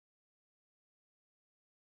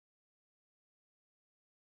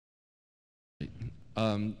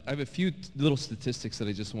I have a few little statistics that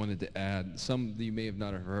I just wanted to add. Some that you may have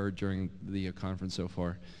not heard during the conference so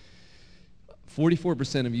far.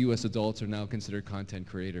 44% of U.S. adults are now considered content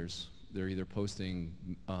creators. They're either posting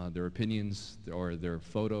their opinions or their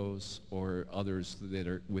photos or others that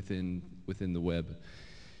are within the web.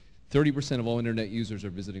 30% of all internet users are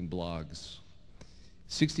visiting blogs.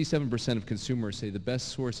 67% of consumers say the best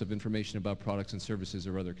source of information about products and services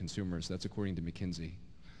are other consumers. That's according to McKinsey.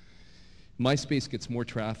 MySpace gets more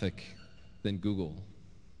traffic than Google.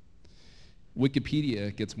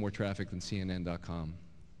 Wikipedia gets more traffic than CNN.com.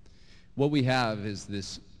 What we have is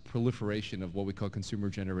this proliferation of what we call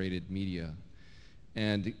consumer-generated media.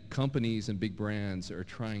 And companies and big brands are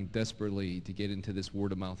trying desperately to get into this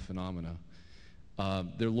word-of-mouth phenomena.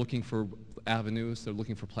 They're looking for avenues, they're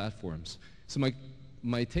looking for platforms. So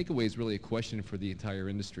my takeaway is really a question for the entire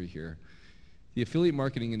industry here. The affiliate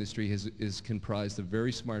marketing industry is comprised of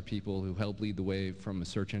very smart people who help lead the way from a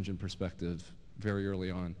search engine perspective very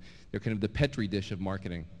early on. They're kind of the Petri dish of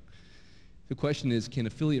marketing. The question is, can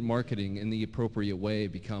affiliate marketing in the appropriate way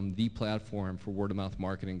become the platform for word-of-mouth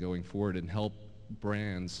marketing going forward and help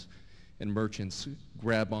brands and merchants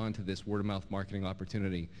grab onto this word-of-mouth marketing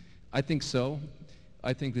opportunity? I think so.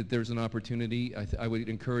 I think that there's an opportunity. I would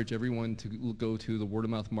encourage everyone to go to the Word of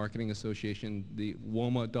Mouth Marketing Association, the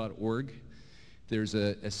WOMA.org. There's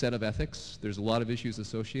a set of ethics. There's a lot of issues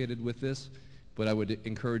associated with this, but I would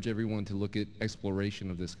encourage everyone to look at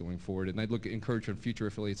exploration of this going forward. And I'd encourage on future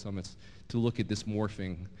affiliate summits to look at this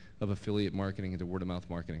morphing of affiliate marketing into word-of-mouth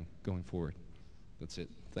marketing going forward. That's it.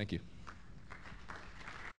 Thank you.